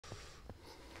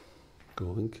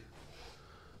going.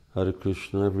 Hare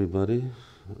Krishna, everybody,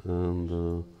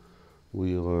 and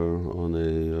we are on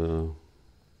a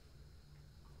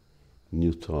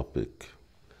new topic.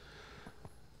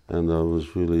 And I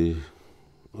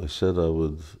said I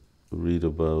would read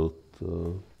about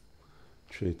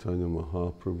Chaitanya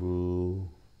Mahaprabhu.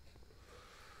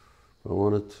 I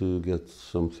wanted to get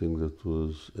something that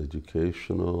was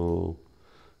educational,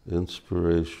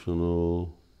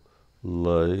 inspirational,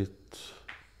 light.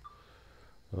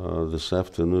 This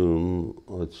afternoon,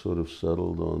 I'd sort of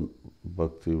settled on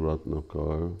Bhakti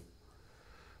Ratnakar,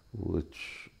 but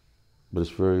it's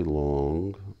very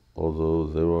long, although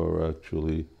there are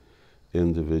actually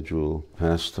individual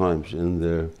pastimes in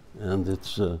there, and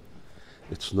it's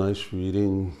nice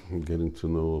reading, getting to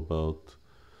know about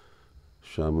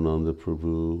Shyamananda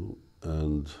Prabhu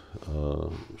and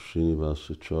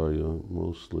Srinivasacharya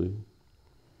mostly.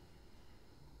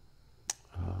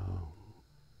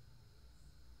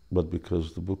 But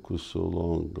because the book was so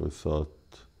long, I thought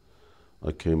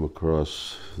I came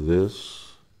across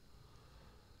this,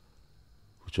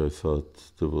 which I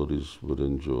thought devotees would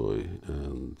enjoy,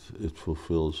 and it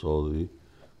fulfills all the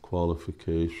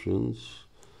qualifications.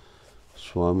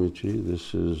 Swamiji,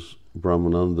 this is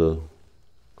Brahmānanda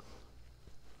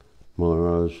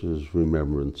Maharaj's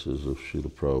remembrances of Srila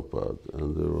Prabhupada,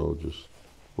 and they're all just,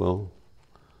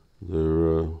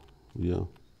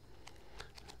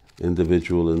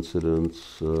 individual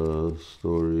incidents,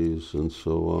 stories, and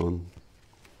so on.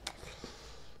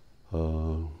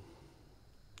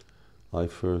 I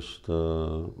first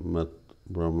met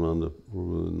Brahmānanda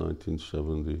in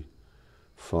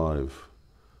 1975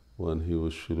 when he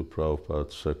was Srila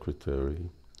Prabhupada's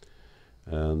secretary,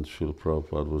 and Srila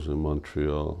Prabhupada was in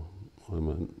Montreal. I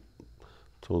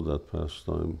told that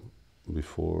pastime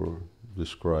before,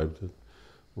 described it,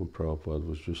 when Prabhupada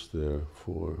was just there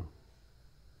for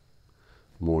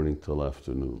morning till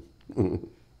afternoon.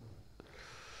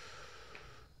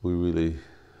 We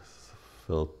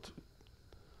felt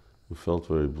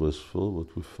very blissful,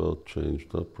 but we felt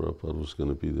changed up. Prabhupada was going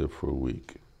to be there for a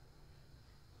week.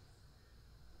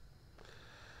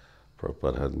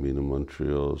 Prabhupada hadn't been in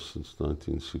Montreal since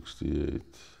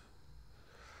 1968.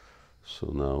 So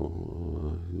now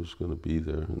he was going to be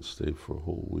there and stay for a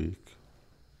whole week.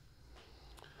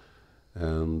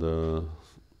 And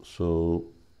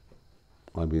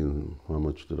how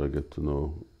much did I get to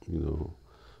know,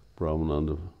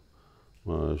 Brahmānanda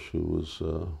Maharaj, who was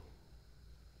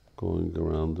going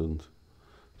around and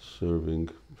serving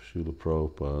Srila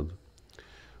Prabhupada.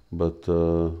 But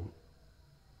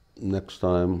next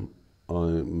time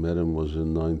I met him was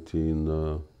in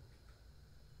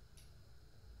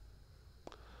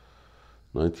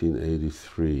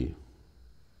 1983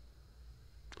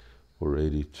 or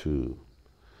 82,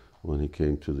 when he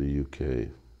came to the UK.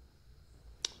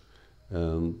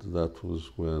 And that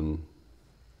was when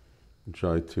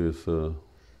Jaitirtha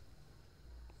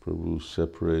Prabhu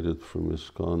separated from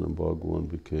ISKCON and Bhagwan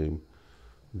became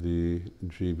the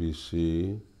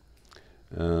GBC,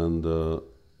 and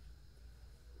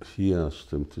he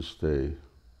asked him to stay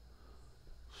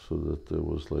so that there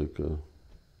was like a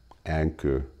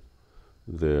anchor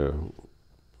there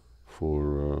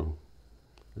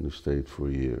and he stayed for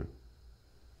a year.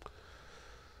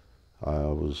 I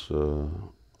was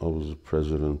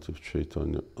president of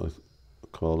Chaitanya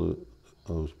College.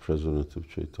 I was president of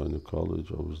Chaitanya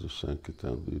College. I was the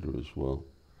Sankirtan leader as well.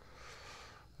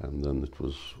 And then it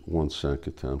was one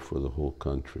Sankirtan for the whole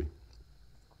country.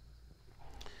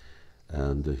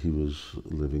 And he was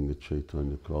living at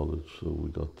Chaitanya College, so we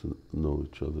got to know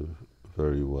each other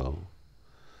very well.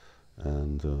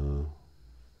 And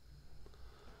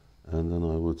then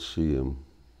I would see him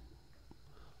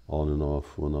on and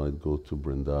off when I'd go to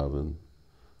Vrindavan,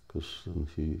 because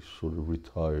he sort of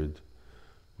retired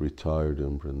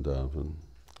in Vrindavan.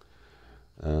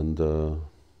 And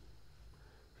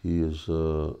he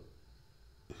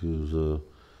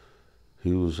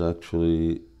was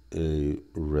actually a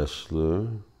wrestler.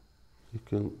 You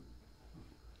can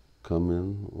come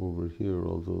in over here,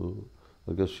 although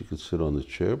I guess you could sit on the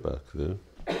chair back there.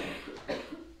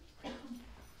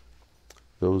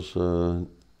 Those,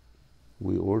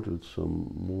 we ordered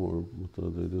some more,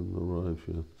 but they didn't arrive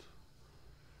yet.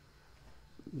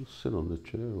 You sit on the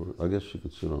chair, or I guess you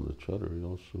could sit on the chadari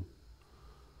also.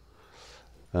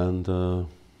 And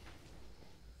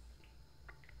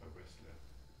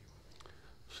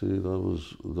see, that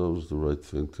was the right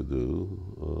thing to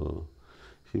do.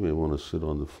 He may want to sit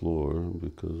on the floor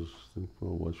because,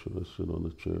 why should I sit on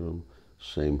the chair? I'm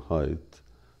same height.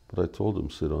 But I told him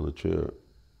sit on a chair.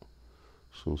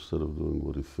 So instead of doing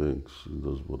what he thinks, he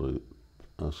does what I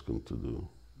ask him to do.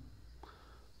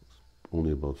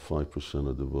 only about 5%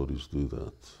 of devotees do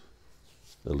that,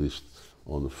 at least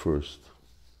on the first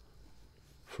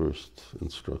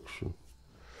instruction.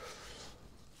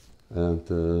 And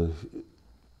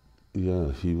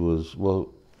yeah, he was,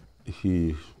 well,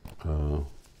 he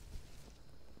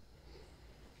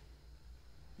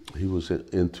was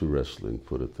into wrestling,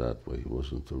 put it that way. He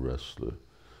wasn't a wrestler.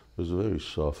 He was a very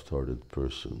soft-hearted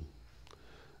person.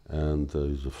 And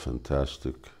he's a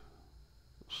fantastic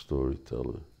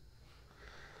storyteller.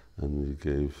 And he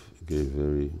gave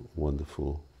very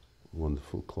wonderful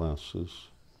classes.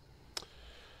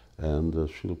 And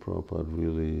Srila Prabhupada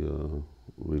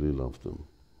really loved him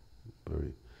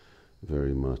very,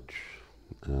 very much.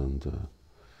 And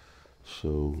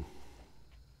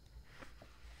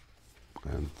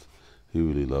and he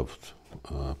really loved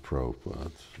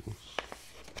Prabhupada.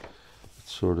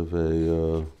 It's sort of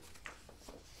a,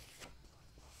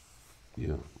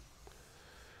 yeah,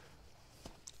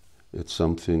 it's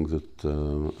something that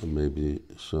maybe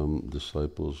some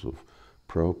disciples of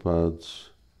Prabhupada's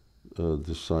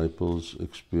disciples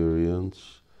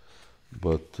experience,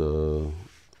 but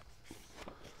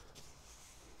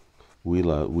we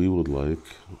would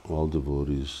like all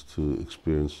devotees to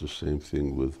experience the same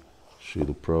thing with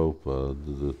Srila Prabhupada,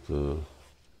 that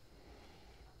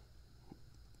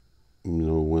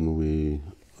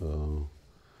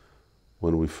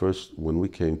when we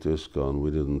came to ISKCON,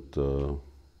 we didn't,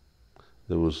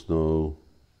 there was no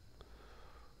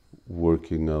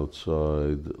working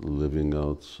outside, living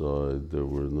outside, there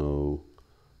were no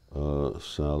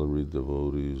salaried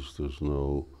devotees, there's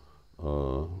no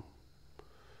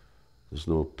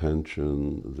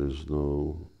pension, there's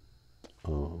no,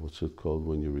 what's it called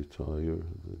when you retire?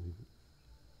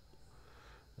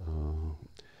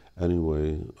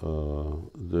 Anyway,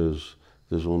 there's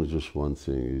only just one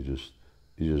thing.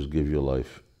 You just give your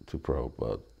life to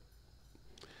Prabhupada,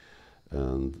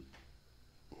 and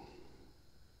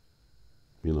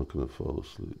you're not going to fall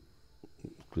asleep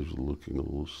because you're looking a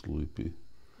little sleepy.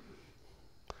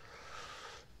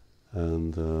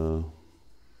 And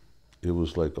it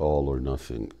was like all or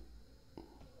nothing.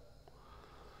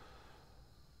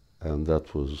 And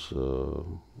that was,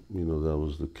 that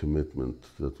was the commitment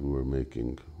that we were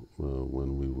making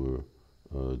when we were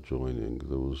joining.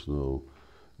 There was no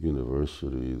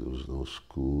university, there was no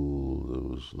school, there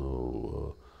was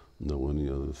no any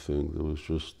other thing. There was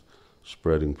just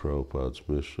spreading Prabhupada's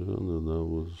mission, and that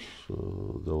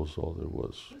was all there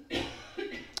was.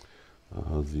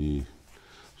 The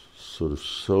sort of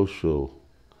social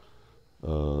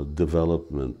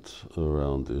development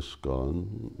around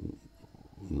ISKCON,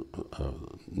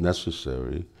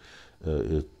 necessary.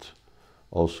 It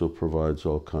also provides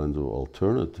all kinds of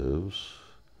alternatives,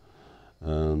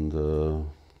 and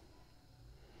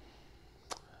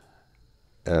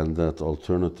that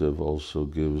alternative also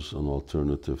gives an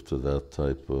alternative to that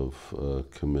type of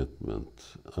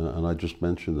commitment. And I just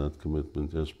mentioned that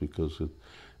commitment just because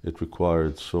it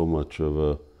required so much of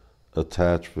a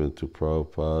attachment to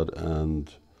Prabhupada,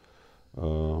 and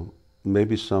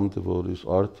maybe some devotees,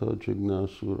 Artha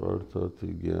Jignasur, Artha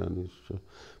Gyanis,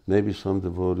 maybe some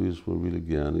devotees were really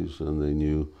Gyanis and they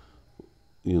knew,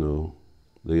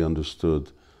 they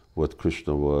understood what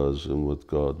Krishna was and what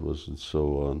God was and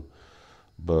so on.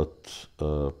 But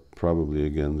probably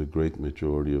again, the great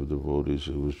majority of devotees,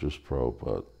 it was just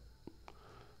Prabhupada.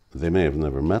 They may have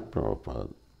never met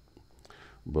Prabhupada,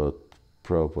 but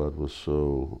Prabhupada was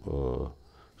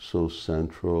so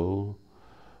central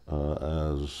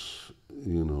as,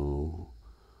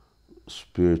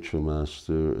 spiritual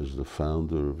master, as the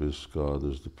founder of ISKCON,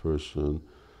 as the person,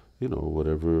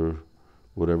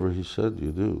 whatever he said,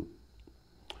 you do.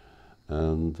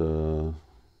 And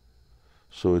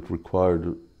so it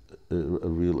required a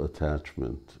real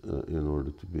attachment in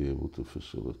order to be able to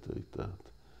facilitate that.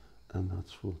 And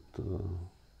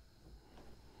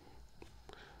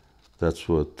that's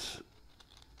what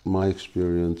my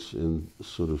experience in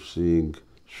sort of seeing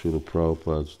Srila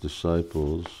Prabhupada's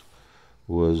disciples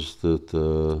was, that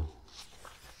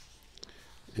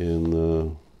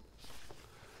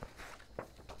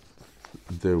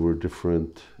there were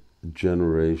different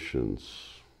generations.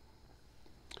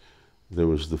 There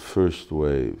was the first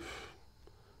wave,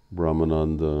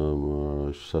 Brahmānanda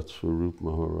Maharaj, Satsvarup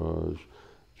Maharaj,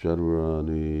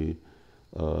 Jadurani,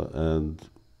 and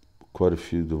quite a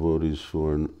few devotees who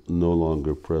are no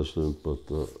longer present, but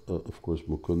of course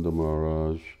Mukunda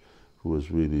Maharaj, who was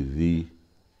really the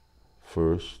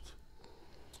first.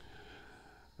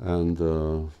 And I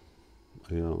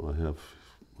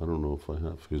don't know if I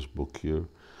have his book here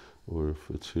or if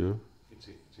it's here. It's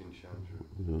in Chandra.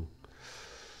 Yeah.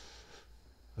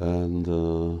 And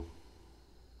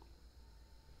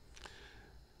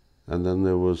And then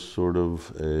there was sort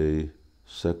of a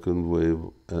second wave,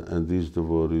 and these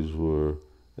devotees were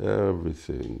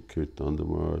everything. Kirtanda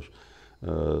Maharaj,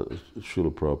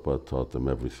 Srila Prabhupada taught them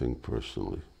everything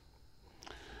personally.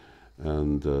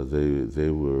 And they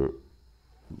were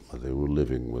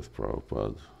living with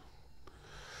Prabhupada.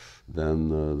 Then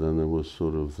there was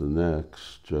sort of the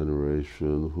next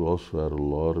generation who also had a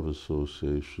lot of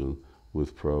association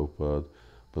with Prabhupada,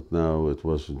 but now it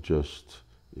wasn't just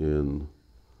in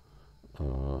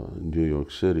New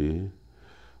York City,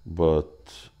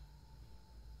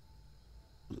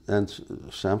 and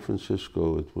San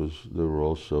Francisco. There were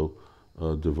also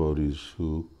devotees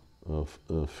who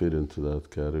fit into that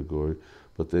category,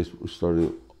 but they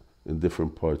started in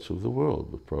different parts of the world.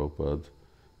 But Prabhupada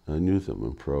knew them,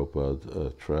 and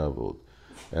Prabhupada traveled.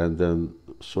 And then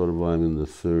sort of I'm in the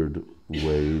third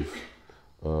wave,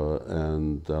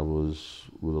 and that was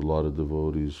with a lot of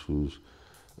devotees whose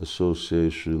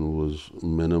association was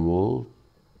minimal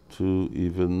to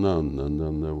even none. And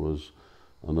then there was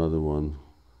another one,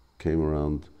 came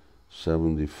around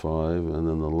 75, and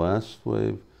then the last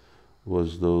wave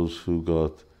was those who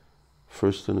got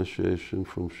first initiation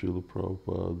from Srila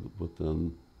Prabhupada, but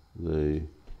then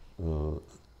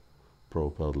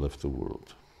Prabhupada left the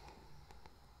world.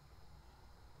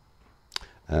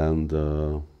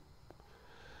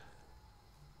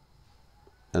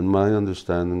 And my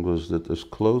understanding was that as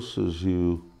close as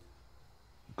you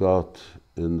got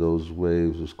in those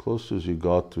waves, as close as you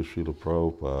got to Srila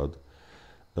Prabhupada,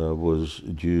 was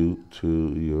due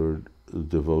to your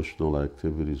devotional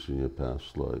activities in your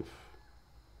past life.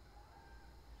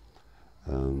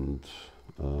 And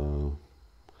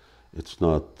it's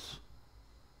not,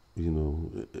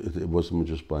 it wasn't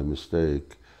just by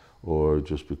mistake or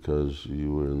just because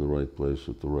you were in the right place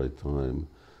at the right time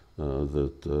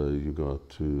that you got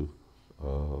to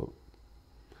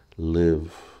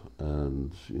live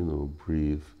and,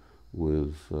 breathe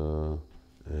with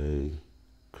a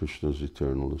Krishna's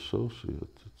eternal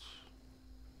associate.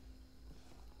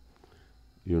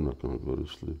 You're not going to go to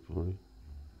sleep, are you?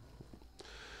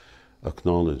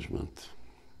 Acknowledgement.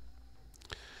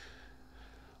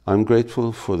 I'm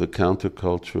grateful for the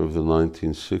counterculture of the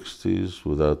 1960s,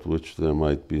 without which there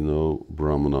might be no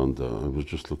Brahmānanda. I was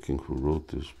just looking who wrote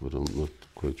this, but I'm not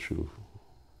quite sure.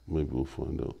 Maybe we'll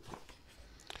find out.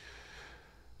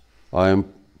 I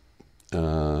am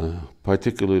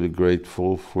particularly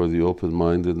grateful for the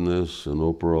open-mindedness and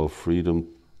overall freedom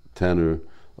tenor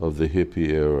of the hippie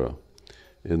era.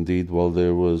 Indeed, while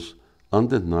there was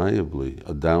undeniably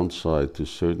a downside to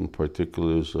certain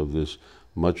particulars of this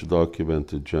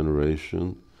much-documented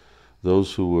generation,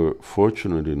 those who were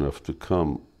fortunate enough to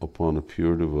come upon a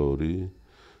pure devotee,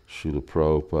 Srila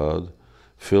Prabhupada,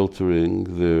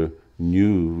 filtering their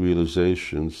new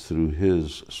realizations through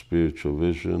his spiritual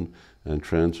vision and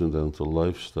transcendental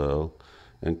lifestyle,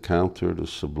 encountered a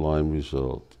sublime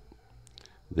result.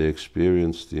 They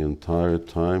experienced the entire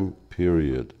time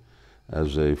period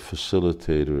as a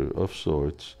facilitator of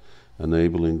sorts,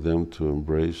 enabling them to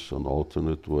embrace an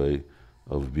alternate way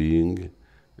of being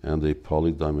and a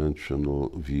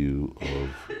polydimensional view of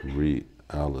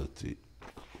reality.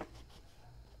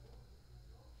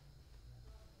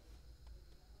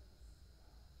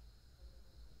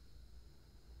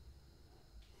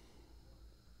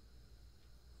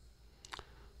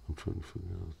 I'm trying to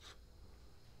figure out.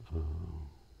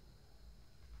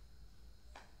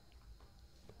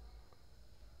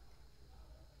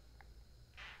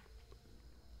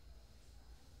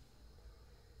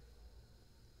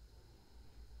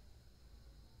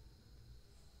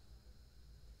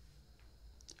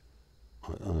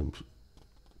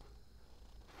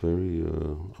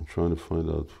 I'm trying to find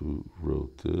out who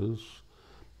wrote this.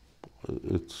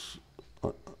 It's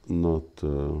not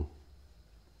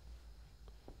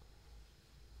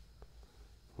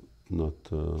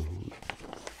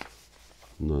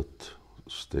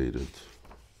stated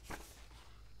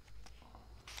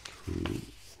who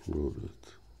wrote it.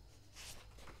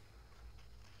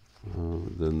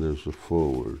 Then there's a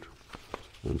foreword.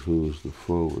 And who is the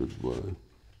foreword by?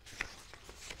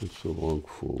 It's a long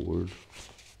foreword.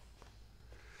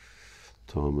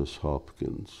 Thomas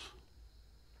Hopkins.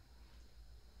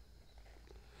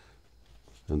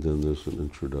 And then there's an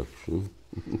introduction.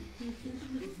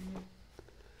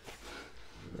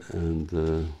 And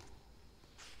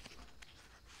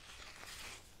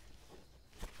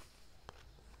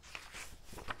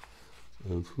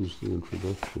who's the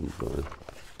introduction by?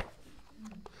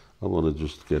 I want to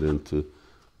just get into,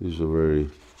 these are very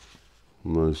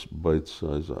nice bite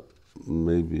size,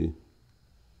 maybe.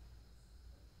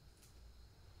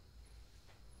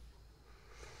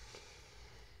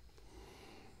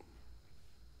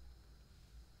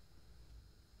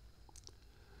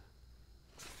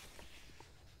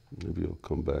 maybe I'll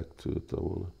come back to it.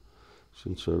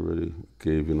 Since I already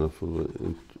gave enough of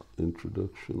an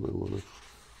introduction, I want to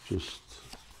just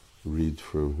read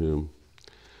from him.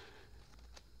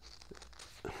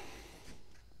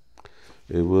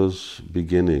 It was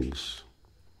beginnings.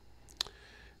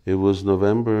 It was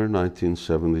November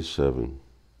 1977.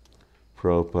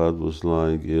 Prabhupada was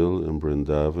lying ill in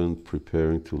Vrindavan,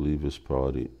 preparing to leave his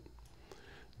party.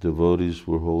 Devotees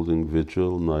were holding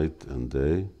vigil night and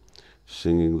day,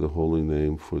 singing the holy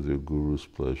name for their guru's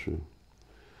pleasure.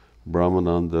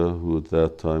 Brahmānanda, who at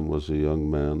that time was a young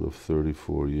man of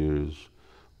 34 years,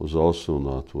 was also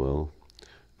not well,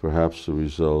 perhaps the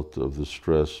result of the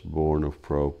stress born of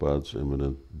Prabhupada's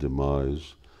imminent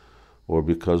demise, or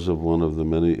because of one of the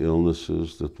many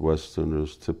illnesses that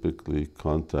Westerners typically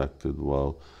contacted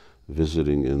while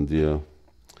visiting India,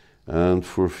 and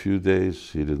for a few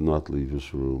days he did not leave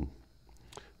his room.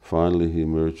 Finally he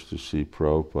emerged to see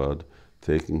Prabhupada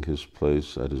taking his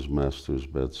place at his master's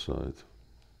bedside.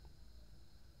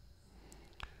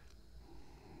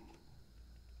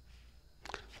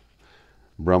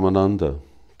 Brahmānanda,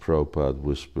 Prabhupada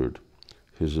whispered,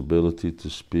 his ability to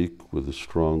speak with a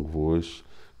strong voice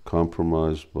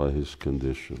compromised by his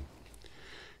condition.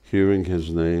 Hearing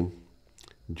his name,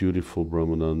 dutiful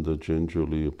Brahmānanda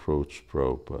gingerly approached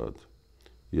Prabhupada.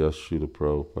 Yes, Srila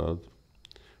Prabhupada?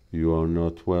 You are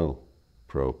not well,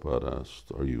 Prabhupada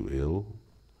asked. Are you ill?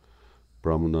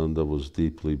 Brahmānanda was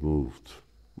deeply moved.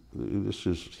 This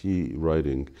is he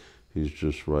writing, he's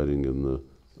just writing in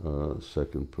the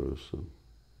second person.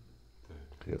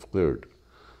 Yeah, third.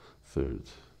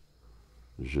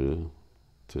 Je,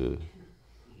 te,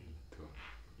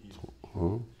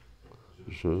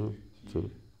 je, te,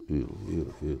 il.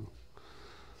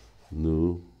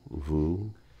 Nous,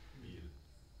 vous,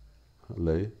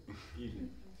 les.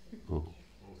 Oh.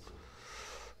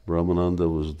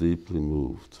 Brahmānanda was deeply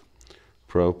moved.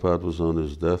 Prabhupada was on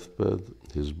his deathbed,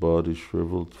 his body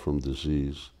shriveled from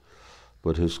disease,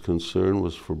 but his concern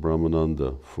was for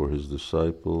Brahmānanda, for his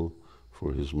disciple,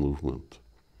 for his movement.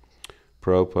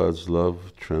 Prabhupada's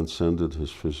love transcended his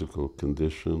physical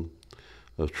condition,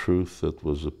 a truth that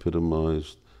was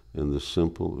epitomized in the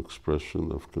simple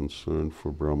expression of concern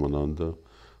for Brahmānanda,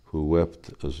 who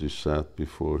wept as he sat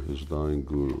before his dying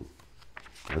guru.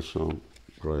 I saw him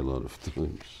cry a lot of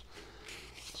times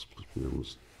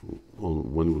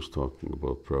when he was talking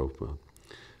about Prabhupada.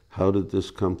 How did this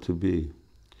come to be?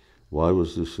 Why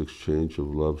was this exchange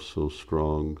of love so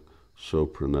strong, so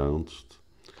pronounced?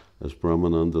 As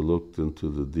Brahmānanda looked into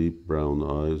the deep brown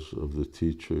eyes of the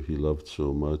teacher he loved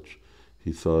so much,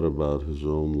 he thought about his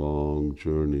own long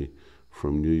journey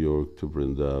from New York to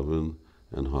Vrindavan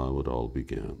and how it all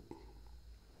began.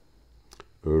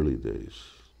 Early days.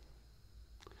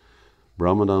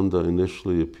 Brahmānanda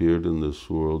initially appeared in this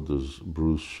world as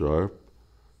Bruce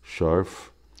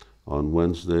Scharf on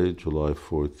Wednesday, July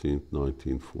 14,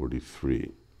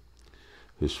 1943.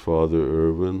 His father,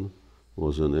 Erwin,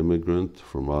 was an immigrant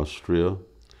from Austria,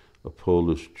 a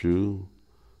Polish Jew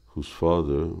whose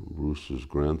father, Bruce's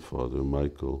grandfather,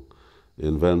 Michael,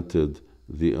 invented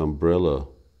the umbrella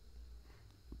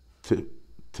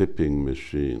tipping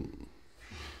machine.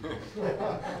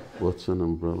 What's an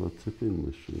umbrella tipping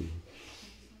machine?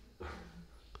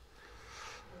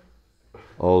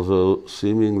 Although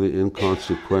seemingly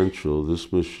inconsequential,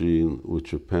 this machine,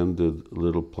 which appended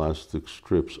little plastic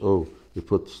strips, it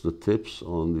puts the tips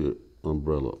on the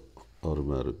umbrella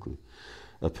automatically,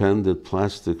 appended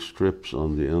plastic strips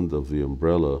on the end of the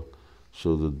umbrella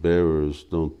so that bearers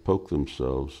don't poke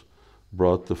themselves,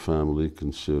 brought the family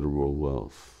considerable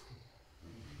wealth.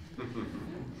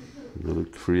 Really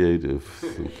creative,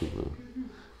 think of that.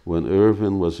 When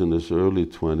Erwin was in his early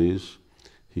 20s,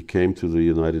 he came to the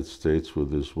United States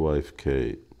with his wife,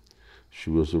 Kay. She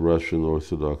was a Russian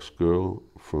Orthodox girl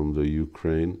from the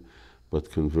Ukraine,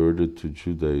 but converted to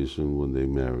Judaism when they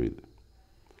married.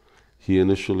 He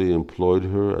initially employed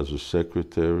her as a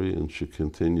secretary, and she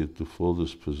continued to fill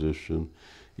this position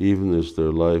even as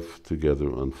their life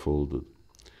together unfolded.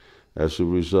 As a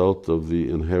result of the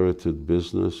inherited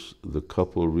business, the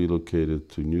couple relocated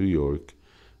to New York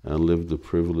and lived a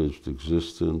privileged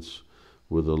existence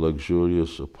with a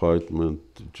luxurious apartment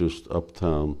just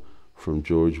uptown from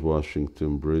George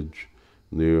Washington Bridge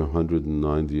near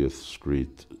 190th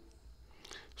Street.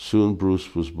 Soon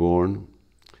Bruce was born,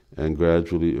 and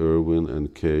gradually Erwin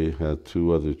and Kay had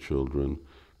two other children,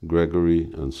 Gregory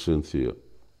and Cynthia.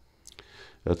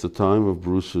 At the time of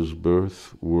Bruce's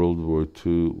birth, World War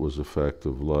II was a fact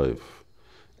of life,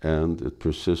 and it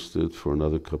persisted for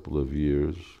another couple of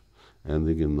years,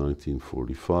 ending in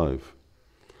 1945,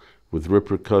 with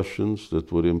repercussions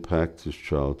that would impact his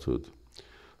childhood.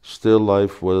 Still,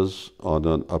 life was on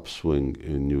an upswing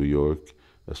in New York,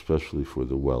 especially for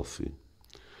the wealthy.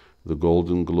 The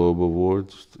Golden Globe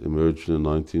Awards emerged in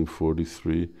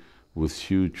 1943 with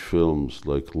huge films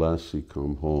like Lassie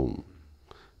Come Home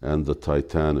and The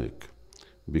Titanic,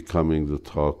 becoming the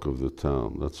talk of the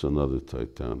town. That's another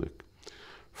Titanic.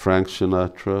 Frank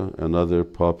Sinatra and other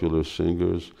popular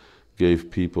singers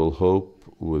gave people hope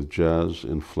with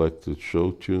jazz-inflected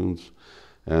show tunes,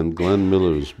 and Glenn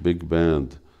Miller's big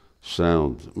band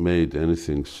sound made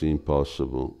anything seem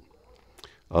possible.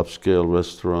 Upscale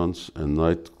restaurants and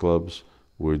nightclubs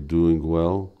were doing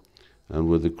well, and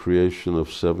with the creation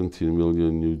of 17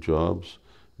 million new jobs,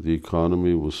 the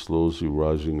economy was slowly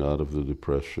rising out of the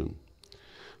Depression.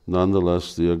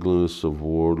 Nonetheless, the ugliness of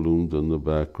war loomed in the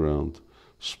background,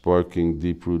 sparking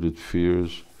deep-rooted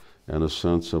fears and a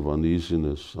sense of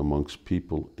uneasiness amongst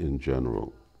people in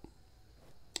general.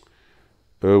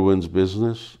 Irwin's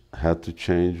business had to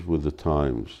change with the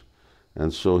times,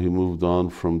 and so he moved on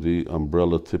from the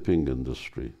umbrella tipping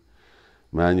industry.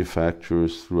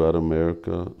 Manufacturers throughout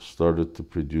America started to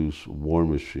produce war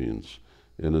machines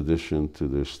in addition to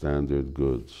their standard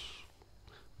goods.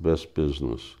 Best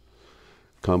business.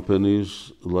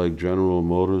 Companies like General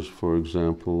Motors, for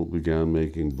example, began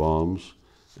making bombs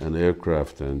and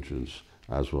aircraft engines,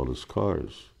 as well as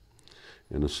cars.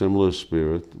 In a similar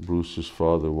spirit, Bruce's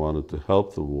father wanted to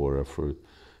help the war effort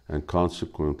and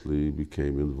consequently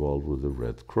became involved with the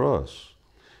Red Cross,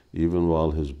 even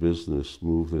while his business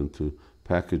moved into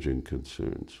packaging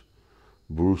concerns.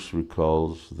 Bruce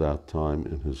recalls that time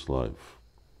in his life.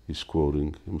 He's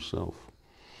quoting himself.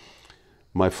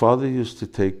 My father used to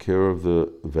take care of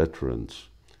the veterans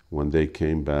when they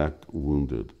came back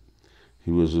wounded.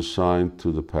 He was assigned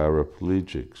to the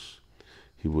paraplegics.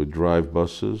 He would drive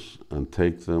buses and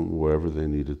take them wherever they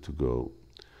needed to go.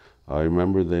 I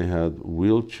remember they had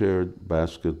wheelchaired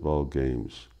basketball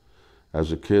games.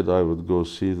 As a kid, I would go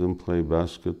see them play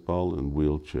basketball in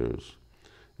wheelchairs.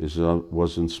 It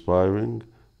was inspiring,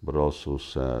 but also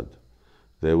sad.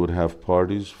 They would have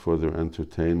parties for their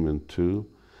entertainment too,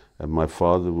 and my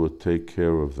father would take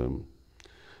care of them.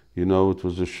 You know, it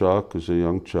was a shock as a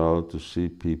young child to see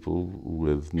people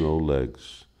with no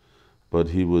legs, but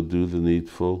he would do the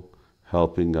needful,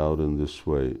 helping out in this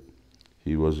way.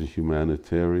 He was a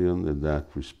humanitarian in that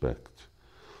respect.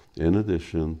 In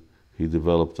addition, he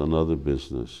developed another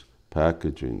business,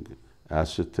 packaging,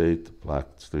 acetate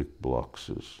plastic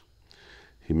boxes.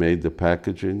 He made the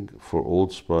packaging for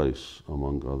Old Spice,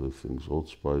 among other things. Old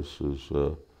Spice is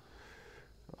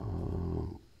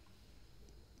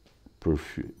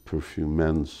perfume,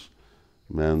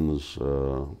 men's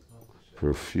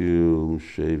perfume,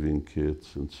 shaving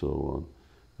kits, and so on.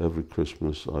 Every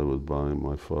Christmas I would buy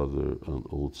my father an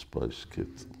Old Spice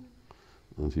kit.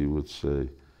 And he would say,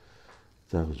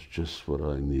 that was just what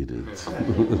I needed.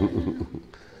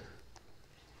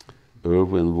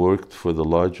 Irwin worked for the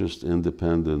largest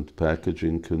independent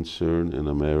packaging concern in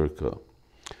America,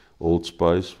 Old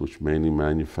Spice, which mainly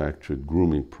manufactured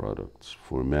grooming products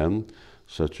for men,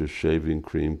 such as shaving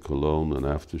cream, cologne, and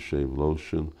aftershave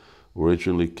lotion,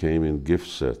 originally came in gift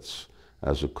sets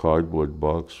as a cardboard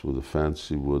box with a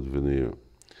fancy wood veneer.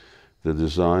 The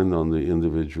design on the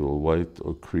individual white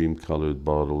or cream-colored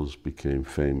bottles became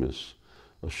famous.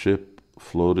 A ship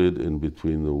floated in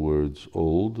between the words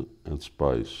Old and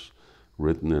Spice,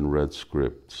 written in red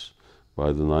scripts.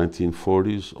 By the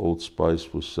 1940s, Old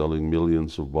Spice was selling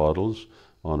millions of bottles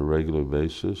on a regular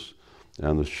basis,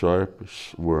 and the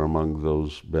Sharps were among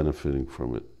those benefiting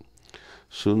from it.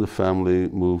 Soon the family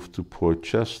moved to Port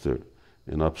Chester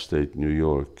in upstate New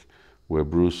York, where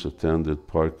Bruce attended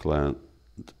Parkland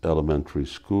Elementary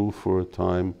School for a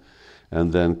time,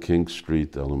 and then King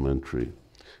Street Elementary.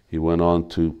 He went on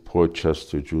to Port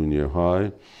Chester Junior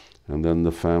High, and then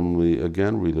the family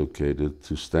again relocated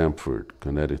to Stamford,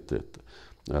 Connecticut,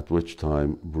 at which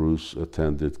time Bruce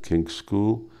attended King's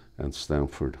School and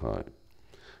Stamford High.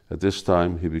 At this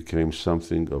time, he became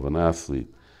something of an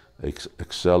athlete,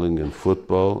 excelling in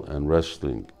football and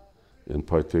wrestling in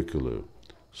particular.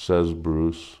 Says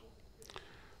Bruce,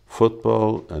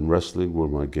 football and wrestling were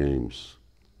my games,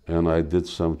 and I did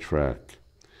some track,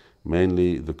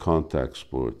 mainly the contact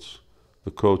sports.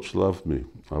 The coach loved me.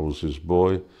 I was his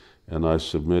boy, and I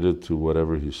submitted to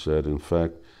whatever he said. In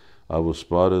fact, I was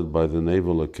spotted by the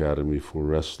Naval Academy for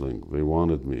wrestling. They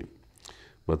wanted me.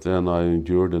 But then I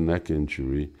endured a neck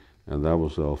injury, and that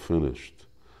was all finished.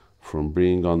 From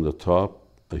being on the top,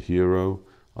 a hero,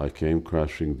 I came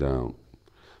crashing down.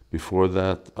 Before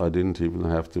that, I didn't even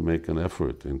have to make an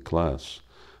effort in class.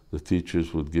 The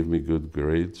teachers would give me good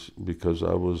grades because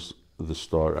I was the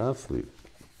star athlete.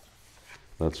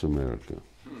 That's America.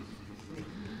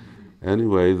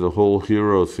 Anyway, the whole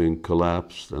hero thing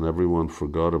collapsed and everyone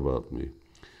forgot about me.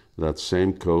 That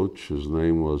same coach, his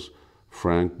name was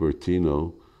Frank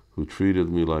Bertino, who treated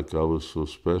me like I was so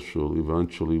special,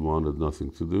 eventually wanted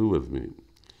nothing to do with me.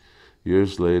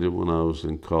 Years later, when I was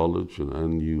in college at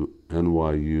NYU,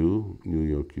 New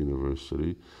York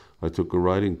University, I took a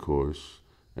writing course,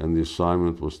 and the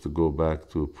assignment was to go back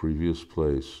to a previous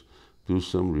place, do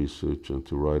some research, and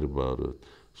to write about it.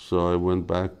 So I went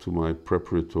back to my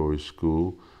preparatory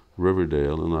school,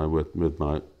 Riverdale,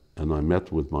 and I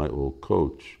met with my old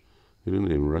coach. He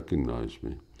didn't even recognize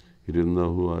me. He didn't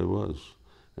know who I was,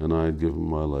 and I had given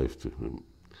my life to him.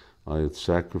 I had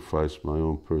sacrificed my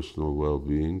own personal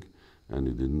well-being, and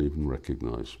he didn't even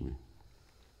recognize me.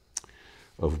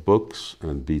 Of books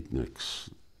and beatniks,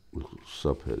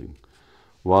 subheading.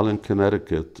 While in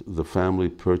Connecticut, the family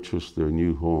purchased their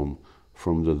new home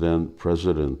from the then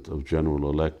president of General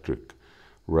Electric,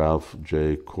 Ralph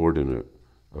J. Cordiner,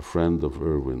 a friend of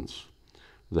Irwin's.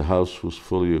 The house was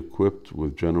fully equipped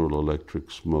with General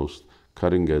Electric's most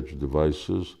cutting-edge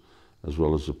devices, as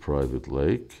well as a private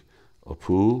lake, a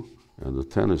pool, and a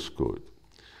tennis court.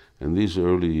 In these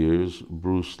early years,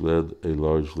 Bruce led a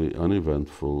largely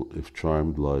uneventful, if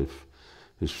charmed life,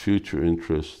 his future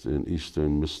interest in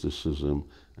Eastern mysticism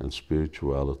and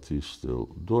spirituality still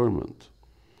dormant.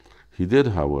 He did,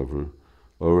 however,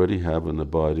 already have an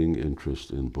abiding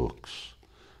interest in books,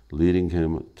 leading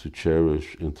him to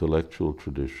cherish intellectual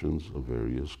traditions of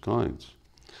various kinds.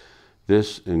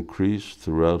 This increased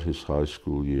throughout his high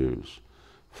school years.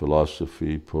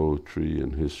 Philosophy, poetry,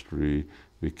 and history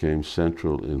became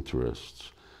central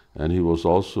interests, and he was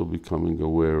also becoming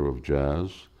aware of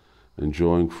jazz,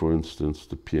 enjoying, for instance,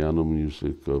 the piano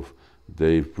music of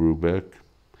Dave Brubeck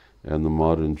and the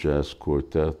modern jazz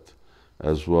quartet,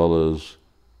 as well as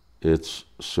its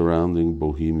surrounding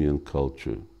bohemian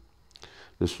culture.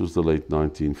 This was the late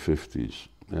 1950s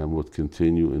and would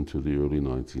continue into the early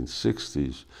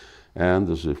 1960s, and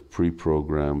as if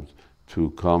pre-programmed to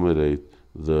accommodate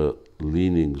the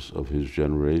leanings of his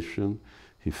generation,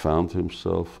 he found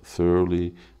himself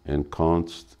thoroughly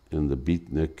ensconced in the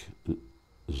beatnik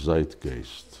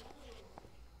zeitgeist.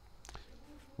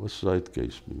 What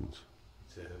zeitgeist means?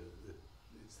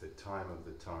 It's the time of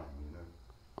the time, you know.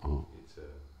 Oh.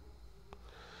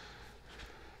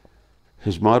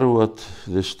 His motto at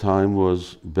this time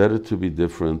was, better to be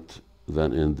different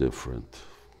than indifferent.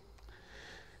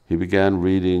 He began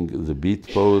reading the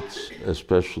beat poets,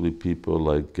 especially people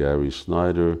like Gary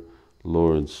Snyder,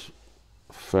 Lawrence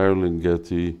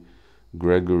Ferlinghetti,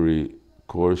 Gregory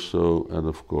Corso, and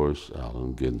of course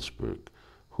Allen Ginsberg,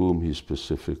 whom he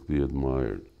specifically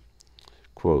admired.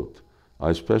 Quote,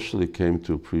 I especially came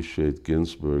to appreciate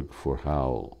Ginsberg for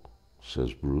Howl,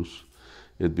 says Bruce.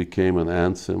 It became an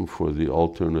anthem for the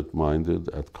alternate-minded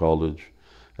at college,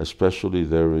 especially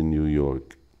there in New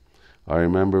York. I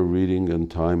remember reading in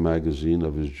Time magazine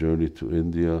of his journey to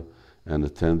India and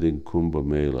attending Kumbh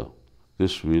Mela.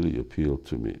 This really appealed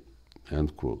to me,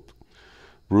 end quote.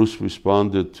 Bruce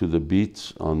responded to the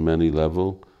beats on many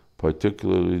levels,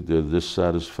 particularly their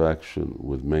dissatisfaction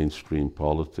with mainstream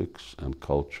politics and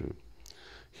culture.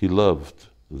 He loved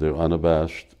their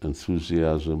unabashed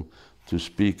enthusiasm to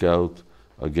speak out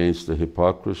against the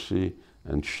hypocrisy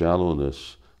and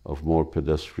shallowness of more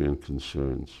pedestrian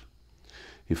concerns.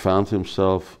 He found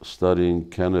himself studying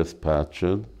Kenneth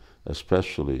Patchen,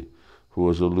 especially, who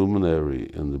was a luminary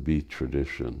in the beat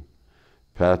tradition.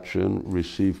 Patchen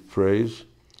received praise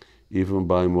even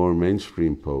by more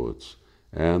mainstream poets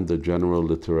and the general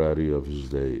literati of his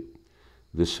day.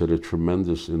 This had a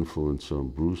tremendous influence on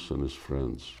Bruce and his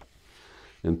friends.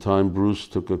 In time, Bruce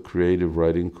took a creative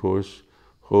writing course,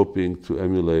 hoping to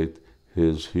emulate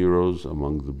his heroes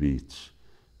among the beats.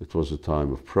 It was a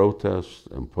time of protest,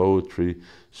 and poetry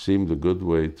seemed a good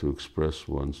way to express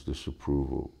one's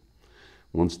disapproval,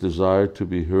 one's desire to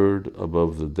be heard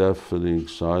above the deafening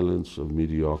silence of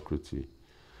mediocrity.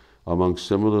 Among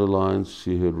similar lines,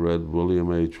 he had read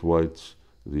William H. White's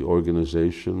The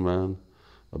Organization Man,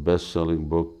 a best-selling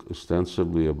book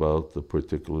ostensibly about the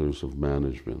particulars of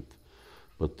management.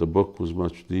 But the book was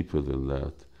much deeper than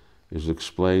that. It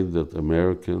explained that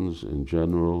Americans in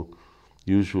general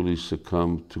usually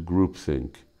succumb to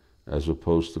groupthink as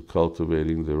opposed to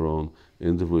cultivating their own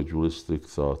individualistic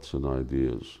thoughts and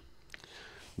ideas.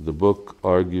 The book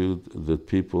argued that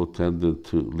people tended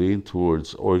to lean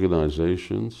towards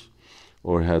organizations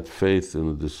or had faith in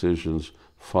the decisions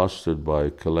fostered by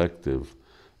a collective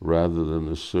rather than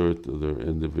assert their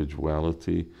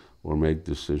individuality or make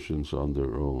decisions on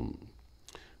their own.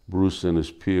 Bruce and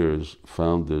his peers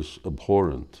found this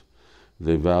abhorrent.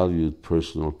 They valued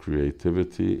personal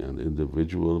creativity and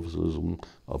individualism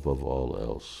above all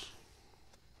else.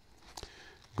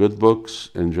 Good books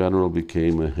in general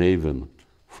became a haven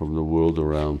from the world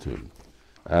around him.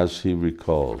 As he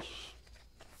recalls,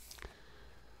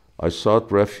 I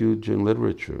sought refuge in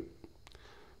literature.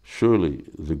 Surely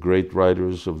the great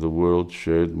writers of the world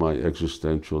shared my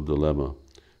existential dilemma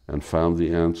and found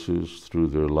the answers through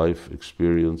their life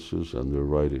experiences and their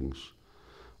writings.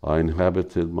 I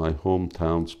inhabited my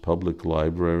hometown's public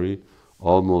library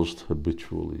almost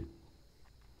habitually.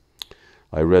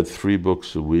 I read 3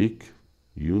 books a week.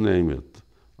 You name it,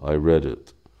 I read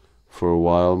it. For a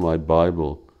while my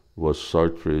Bible was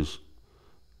Sartre's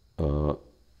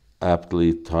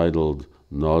aptly titled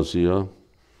Nausea.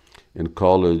 In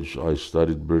college I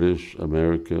studied British,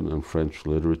 American and French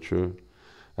literature.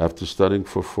 After studying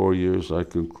for 4 years, I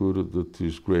concluded that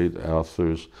these great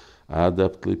authors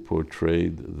adeptly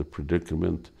portrayed the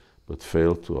predicament but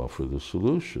failed to offer the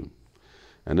solution.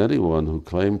 And anyone who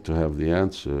claimed to have the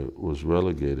answer was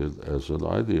relegated as an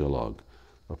ideologue,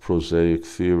 a prosaic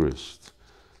theorist.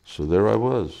 So there I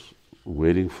was,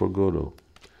 waiting for Godot,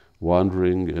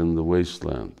 wandering in the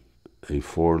wasteland, a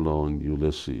forlorn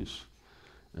Ulysses.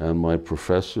 And my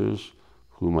professors,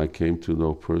 whom I came to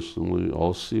know personally,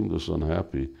 all seemed as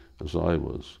unhappy as I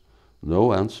was.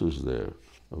 No answers there.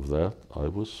 Of that, I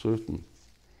was certain.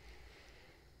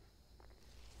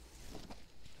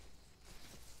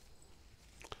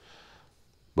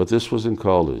 But this was in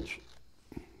college.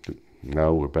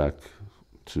 Now we're back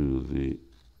to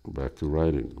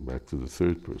writing, back to the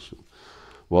third person.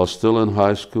 While still in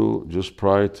high school, just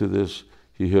prior to this,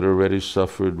 he had already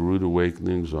suffered rude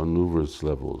awakenings on numerous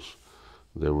levels.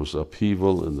 There was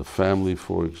upheaval in the family,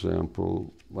 for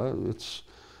example. Well, it's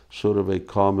sort of a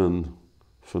common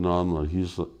phenomenon.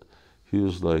 He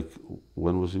was like,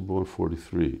 when was he born?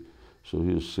 43. So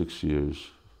he was 6 years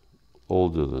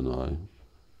older than I.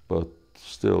 But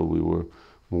still, we were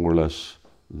more or less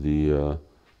the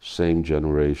same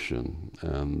generation.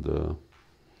 And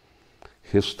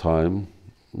his time,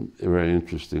 very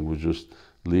interesting, was just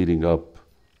leading up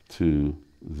to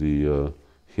the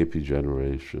hippie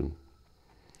generation.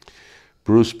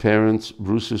 Bruce's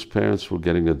parents were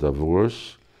getting a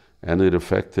divorce, and it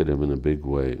affected him in a big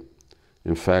way.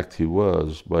 In fact, he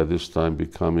was, by this time,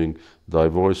 becoming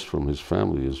divorced from his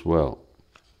family as well.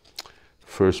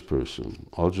 First person,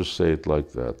 I'll just say it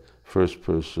like that. First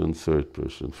person, third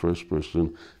person. First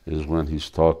person is when he's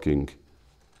talking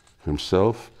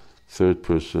himself. Third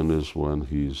person is when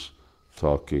he's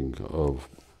talking of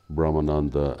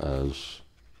Brahmānanda as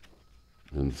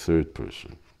in third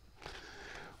person.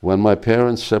 When my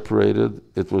parents separated,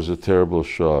 it was a terrible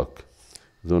shock,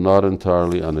 though not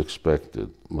entirely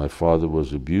unexpected. My father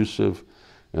was abusive,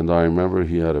 and I remember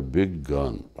he had a big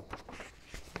gun,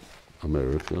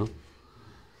 America,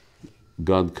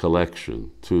 gun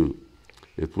collection too.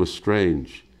 It was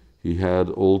strange. He had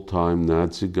old-time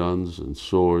Nazi guns and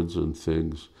swords and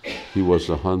things. He was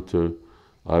a hunter.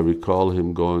 I recall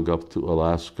him going up to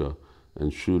Alaska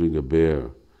and shooting a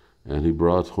bear, and he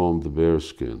brought home the bear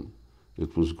skin.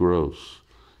 It was gross.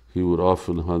 He would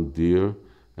often hunt deer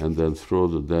and then throw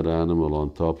the dead animal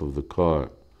on top of the car.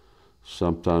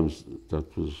 Sometimes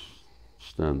that was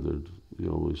standard.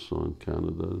 You always saw in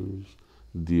Canada, there's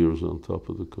deers on top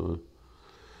of the car.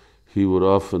 He would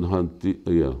often hunt,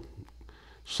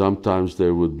 sometimes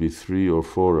there would be 3 or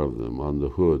 4 of them on the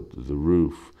hood, the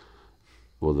roof.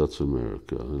 Well, that's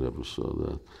America, I never saw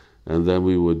that. And then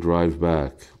we would drive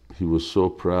back. He was so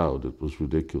proud, it was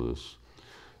ridiculous.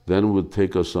 Then would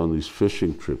take us on these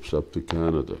fishing trips up to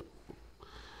Canada.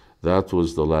 That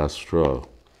was the last straw.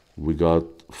 We got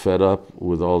fed up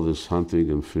with all this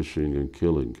hunting and fishing and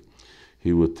killing.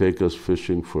 He would take us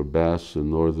fishing for bass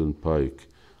and northern pike.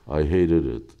 I hated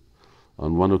it.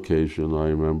 On one occasion, I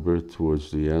remember, towards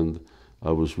the end,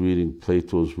 I was reading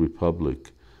Plato's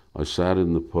Republic. I sat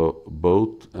in the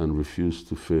boat and refused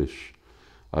to fish.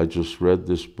 I just read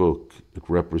this book. It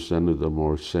represented a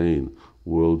more sane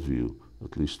worldview,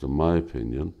 at least in my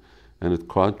opinion, and it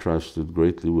contrasted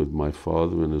greatly with my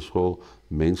father and his whole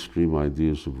mainstream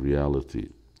ideas of reality.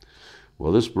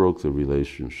 Well, this broke the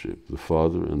relationship. The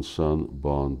father and son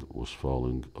bond was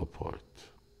falling apart.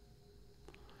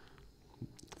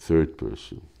 Third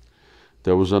person.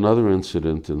 There was another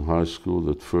incident in high school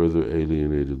that further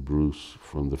alienated Bruce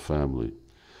from the family.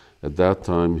 At that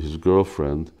time, his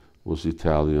girlfriend was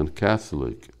Italian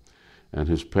Catholic, and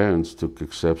his parents took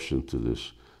exception to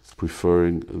this,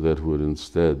 preferring that he would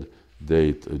instead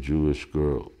date a Jewish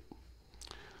girl.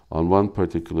 On one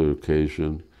particular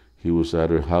occasion, he was at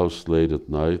her house late at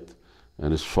night,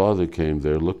 and his father came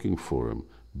there looking for him,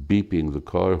 beeping the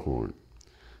car horn.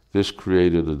 This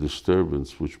created a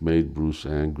disturbance which made Bruce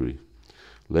angry.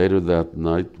 Later that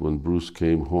night, when Bruce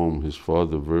came home, his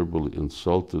father verbally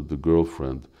insulted the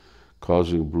girlfriend,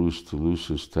 causing Bruce to lose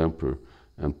his temper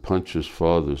and punch his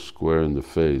father square in the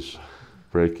face,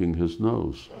 breaking his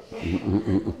nose.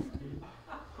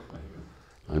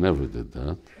 I never did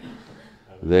that.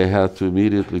 They had to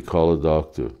immediately call a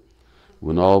doctor.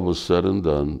 When all was said and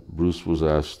done, Bruce was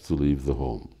asked to leave the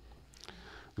home.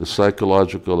 The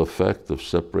psychological effect of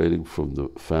separating from the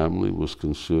family was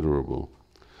considerable.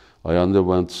 I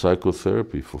underwent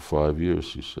psychotherapy for 5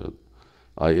 years, he said.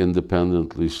 I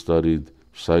independently studied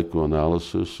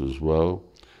psychoanalysis as well,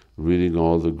 reading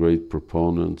all the great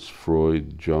proponents,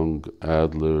 Freud, Jung,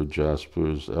 Adler,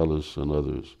 Jaspers, Ellis, and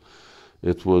others.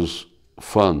 It was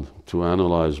fun to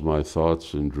analyze my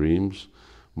thoughts and dreams,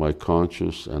 my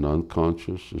conscious and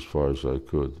unconscious, as far as I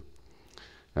could.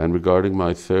 And regarding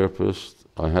my therapist,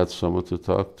 I had someone to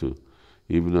talk to,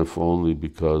 even if only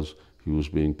because he was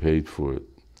being paid for it.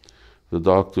 The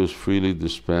doctors freely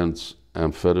dispense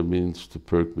amphetamines to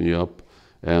perk me up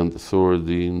and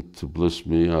Thoradine to bliss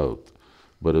me out,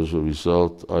 but as a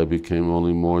result, I became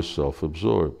only more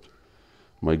self-absorbed.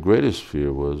 My greatest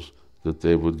fear was that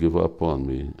they would give up on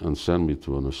me and send me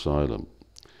to an asylum.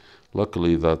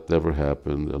 Luckily, that never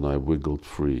happened, and I wiggled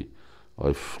free.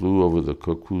 I flew over the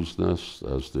cuckoo's nest,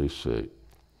 as they say.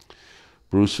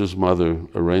 Bruce's mother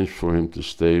arranged for him to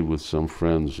stay with some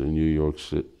friends in New York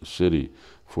City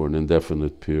for an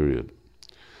indefinite period.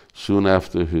 Soon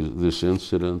after this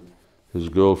incident, his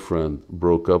girlfriend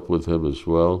broke up with him as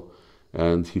well,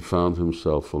 and he found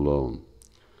himself alone.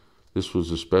 This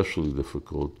was especially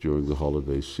difficult during the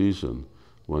holiday season,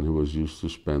 when he was used to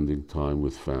spending time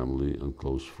with family and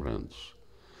close friends.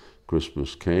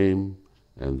 Christmas came,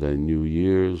 and then New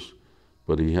Year's,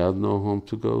 but he had no home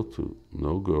to go to,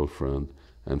 no girlfriend,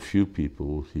 and few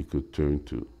people he could turn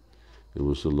to. It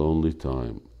was a lonely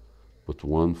time, but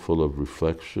one full of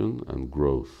reflection and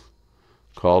growth.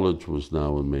 College was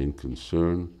now a main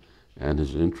concern, and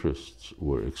his interests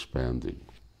were expanding.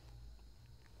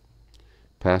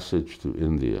 Passage to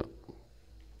India.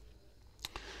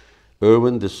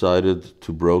 Irwin decided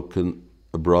to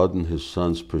broaden his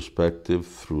son's perspective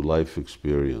through life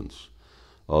experience.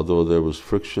 Although there was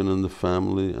friction in the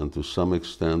family and to some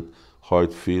extent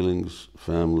hard feelings,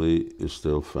 family is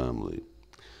still family,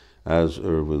 as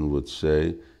Irwin would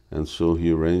say, and so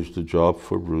he arranged a job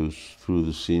for Bruce through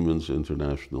the Seamen's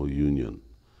International Union.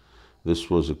 This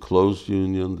was a closed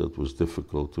union that was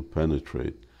difficult to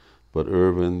penetrate, but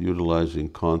Irwin, utilizing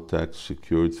contacts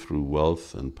secured through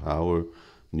wealth and power,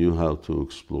 knew how to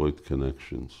exploit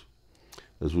connections.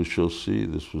 As we shall see,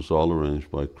 this was all arranged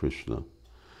by Krishna.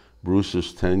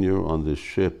 Bruce's tenure on this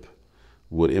ship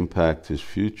would impact his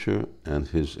future and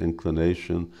his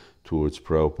inclination towards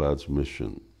Prabhupada's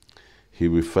mission. He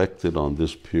reflected on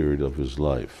this period of his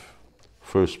life.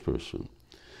 First person.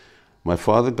 My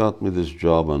father got me this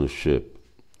job on a ship.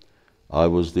 I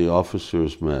was the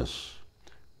officer's mess,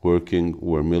 working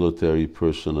where military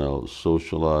personnel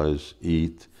socialize,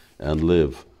 eat, and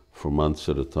live for months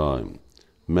at a time.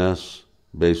 Mess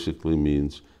basically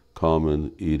means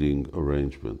common eating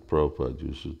arrangement. Prabhupada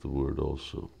uses the word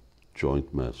also,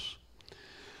 joint mess.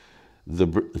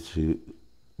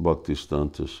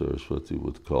 Bhaktisiddhanta Saraswati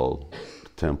would call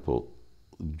temple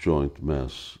joint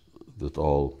mess that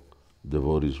all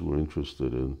devotees were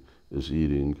interested in is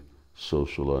eating,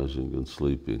 socializing, and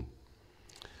sleeping.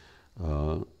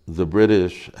 The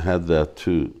British had that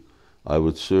too. I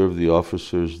would serve the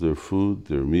officers their food,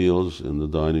 their meals in the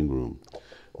dining room.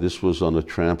 This was on a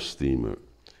tramp steamer.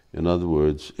 In other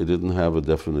words, it didn't have a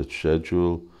definite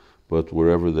schedule, but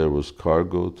wherever there was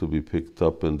cargo to be picked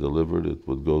up and delivered, it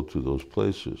would go to those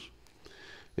places.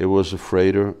 It was a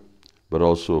freighter, but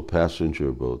also a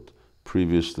passenger boat,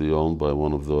 previously owned by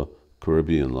one of the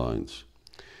Caribbean lines.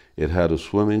 It had a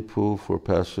swimming pool for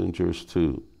passengers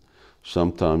too.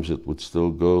 Sometimes it would still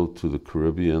go to the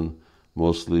Caribbean,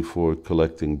 mostly for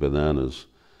collecting bananas,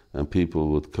 and people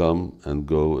would come and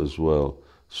go as well,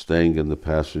 staying in the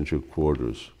passenger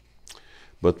quarters.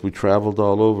 But we traveled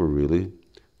all over, really,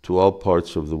 to all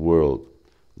parts of the world.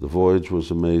 The voyage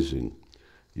was amazing.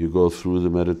 You go through the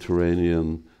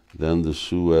Mediterranean, then the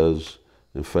Suez.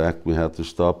 In fact, we had to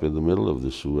stop in the middle of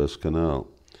the Suez Canal.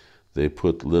 They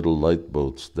put little light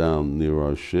boats down near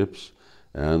our ships,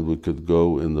 and we could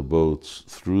go in the boats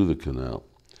through the canal.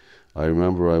 I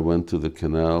remember I went to the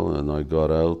canal and I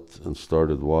got out and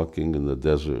started walking in the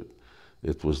desert.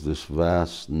 It was this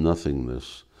vast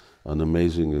nothingness, an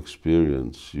amazing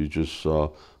experience. You just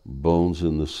saw bones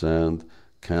in the sand,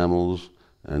 camels,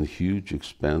 and huge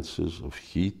expanses of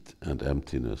heat and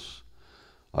emptiness.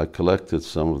 I collected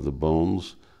some of the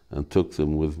bones and took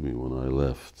them with me when I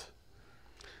left.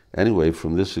 Anyway,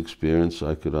 from this experience,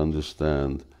 I could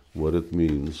understand what it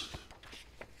means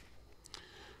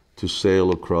to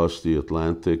sail across the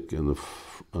Atlantic in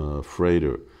a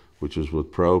freighter, which is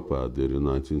what Prabhupada did in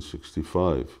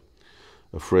 1965.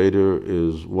 A freighter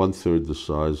is 1/3 the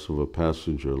size of a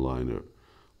passenger liner.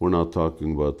 We're not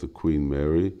talking about the Queen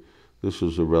Mary. This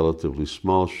is a relatively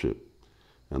small ship.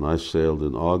 And I sailed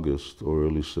in August or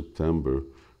early September,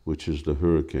 which is the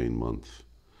hurricane month.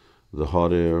 The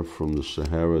hot air from the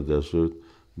Sahara Desert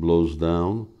blows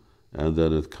down, and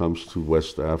then it comes to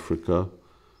West Africa,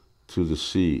 to the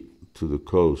sea, to the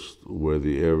coast, where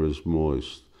the air is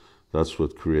moist. That's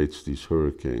what creates these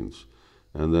hurricanes.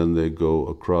 And then they go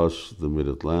across the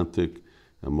mid-Atlantic,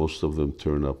 and most of them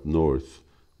turn up north,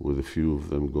 with a few of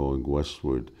them going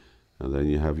westward. And then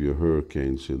you have your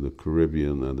hurricanes in the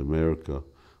Caribbean and America,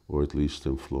 or at least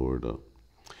in Florida.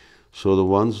 So the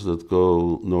ones that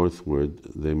go northward,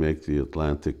 they make the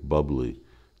Atlantic bubbly,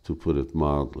 to put it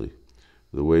mildly.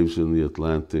 The waves in the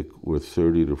Atlantic were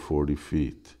 30 to 40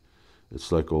 feet.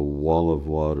 It's like a wall of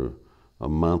water, a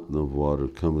mountain of water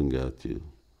coming at you.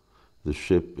 The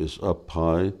ship is up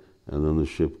high, and then the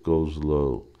ship goes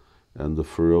low, and the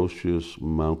ferocious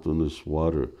mountainous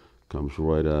water comes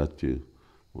right at you.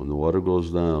 When the water goes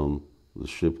down, the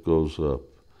ship goes up.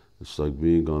 It's like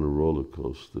being on a roller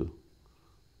coaster.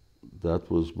 That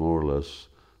was more or less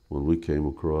when we came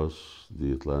across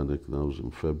the Atlantic, and that was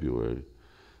in February.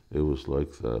 It was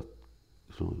like that.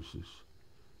 So it was these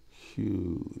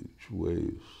huge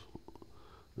waves.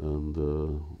 And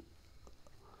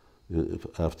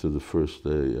after the first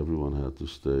day, everyone had to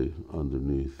stay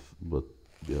underneath. But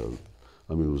yeah,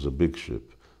 I mean, it was a big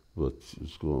ship, but it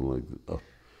was going like up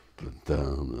and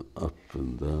down and up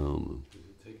and down. Does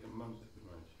it take a month,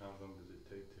 How long does it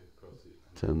take to cross the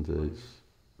Atlantic? 10 days.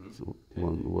 So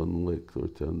one week or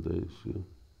 10 days, yeah.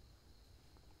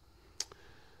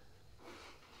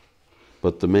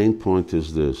 But the main point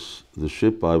is this. The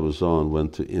ship I was on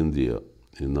went to India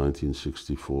in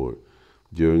 1964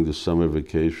 during the summer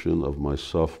vacation of my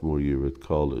sophomore year at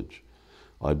college.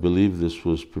 I believe this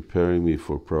was preparing me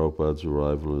for Prabhupada's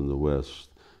arrival in the West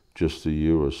just a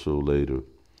year or so later,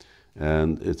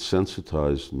 and it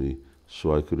sensitized me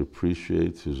so I could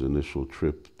appreciate his initial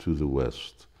trip to the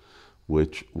West,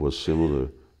 which was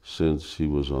similar since he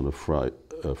was on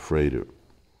a freighter.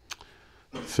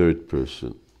 Third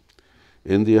person.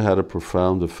 India had a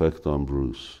profound effect on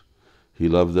Bruce. He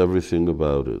loved everything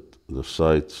about it. The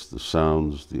sights, the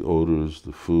sounds, the odors,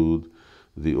 the food,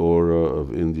 the aura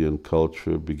of Indian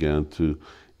culture began to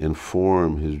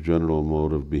inform his general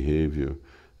mode of behavior,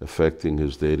 affecting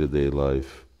his day-to-day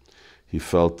life. He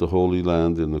felt the Holy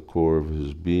Land in the core of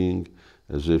his being,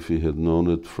 as if he had known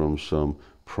it from some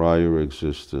prior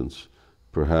existence,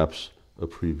 perhaps a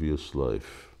previous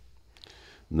life.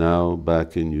 Now,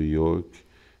 back in New York,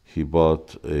 he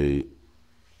bought a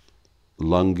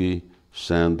lungi,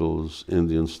 sandals,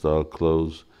 Indian-style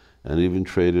clothes, and even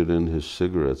traded in his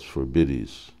cigarettes for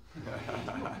biddies.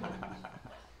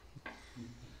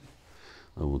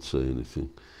 I won't say anything.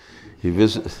 He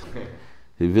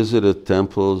visited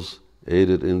temples, ate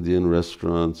at Indian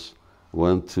restaurants,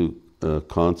 went to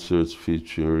concerts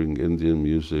featuring Indian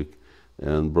music,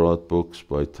 and brought books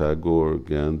by Tagore,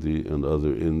 Gandhi, and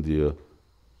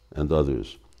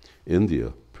others.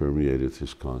 India permeated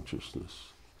his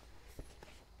consciousness.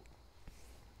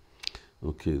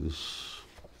 Okay, this.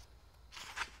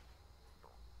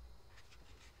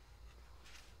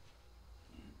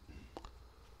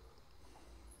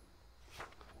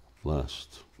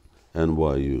 Last,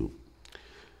 NYU.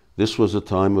 This was a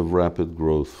time of rapid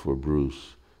growth for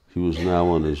Bruce. He was now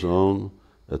on his own,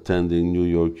 attending New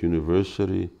York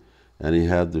University, and he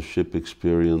had the ship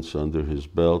experience under his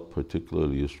belt,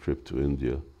 particularly his trip to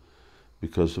India.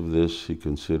 Because of this, he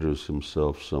considers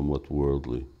himself somewhat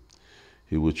worldly.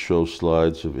 He would show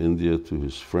slides of India to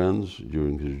his friends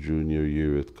during his junior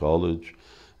year at college,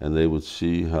 and they would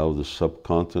see how the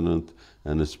subcontinent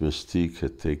and its mystique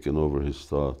had taken over his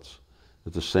thoughts.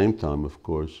 At the same time, of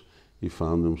course, he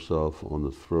found himself on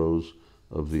the throes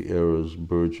of the era's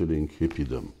burgeoning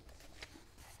hippiedom,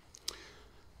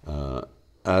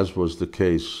 as was the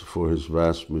case for his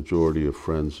vast majority of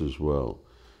friends as well.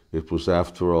 It was,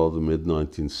 after all, the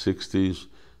mid-1960s,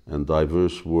 and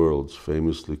diverse worlds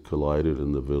famously collided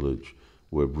in the village,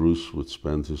 where Bruce would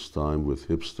spend his time with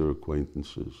hipster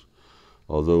acquaintances.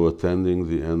 Although attending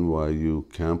the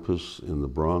NYU campus in the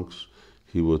Bronx,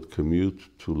 he would commute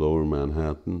to Lower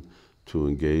Manhattan to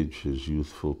engage his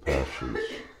youthful passions.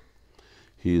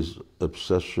 His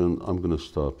obsession, I'm going to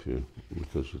stop here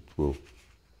because it will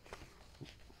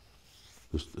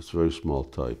It's very small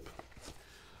type.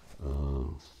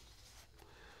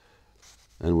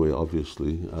 Anyway,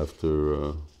 obviously,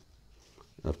 after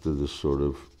this sort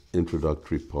of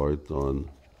introductory part on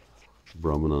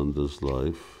Brahmānanda's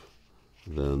life,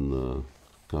 then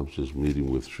comes his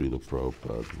meeting with Srila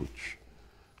Prabhupada,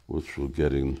 which we're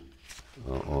getting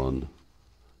on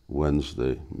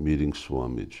Wednesday, meeting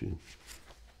Swamiji.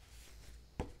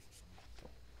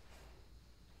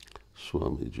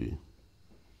 Swamiji.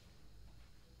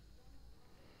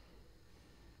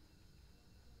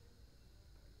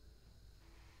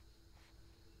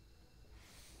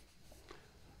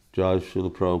 Jai Srila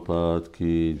Prabhupada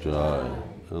ki Jai.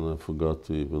 And I forgot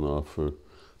to even offer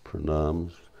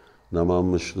pranams.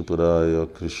 Namam Vishnupadaya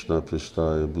Krishna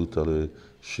Pristaya Bhutale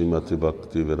Srimati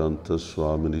Bhakti Vedanta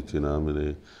Swaminiti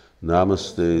Namine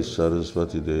Namaste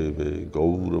Sarasvati Deve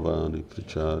Gauravani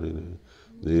Pracharine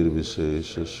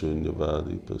Nirvisesha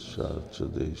Shunyavadi Pasatsa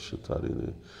Desha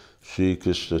Tarine Shri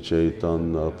Krishna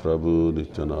Chaitanya Prabhu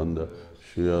Nityananda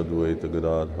Shri Advaita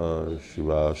Gadadhar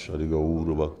Shivashari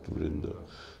Gaura Bhakti Vrinda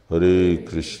Hare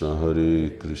Krishna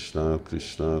Krishna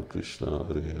Krishna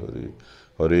Hare Hare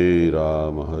Hare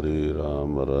Rama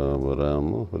Rama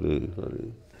Rama Hare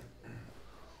Hare.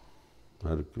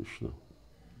 Hare Krishna.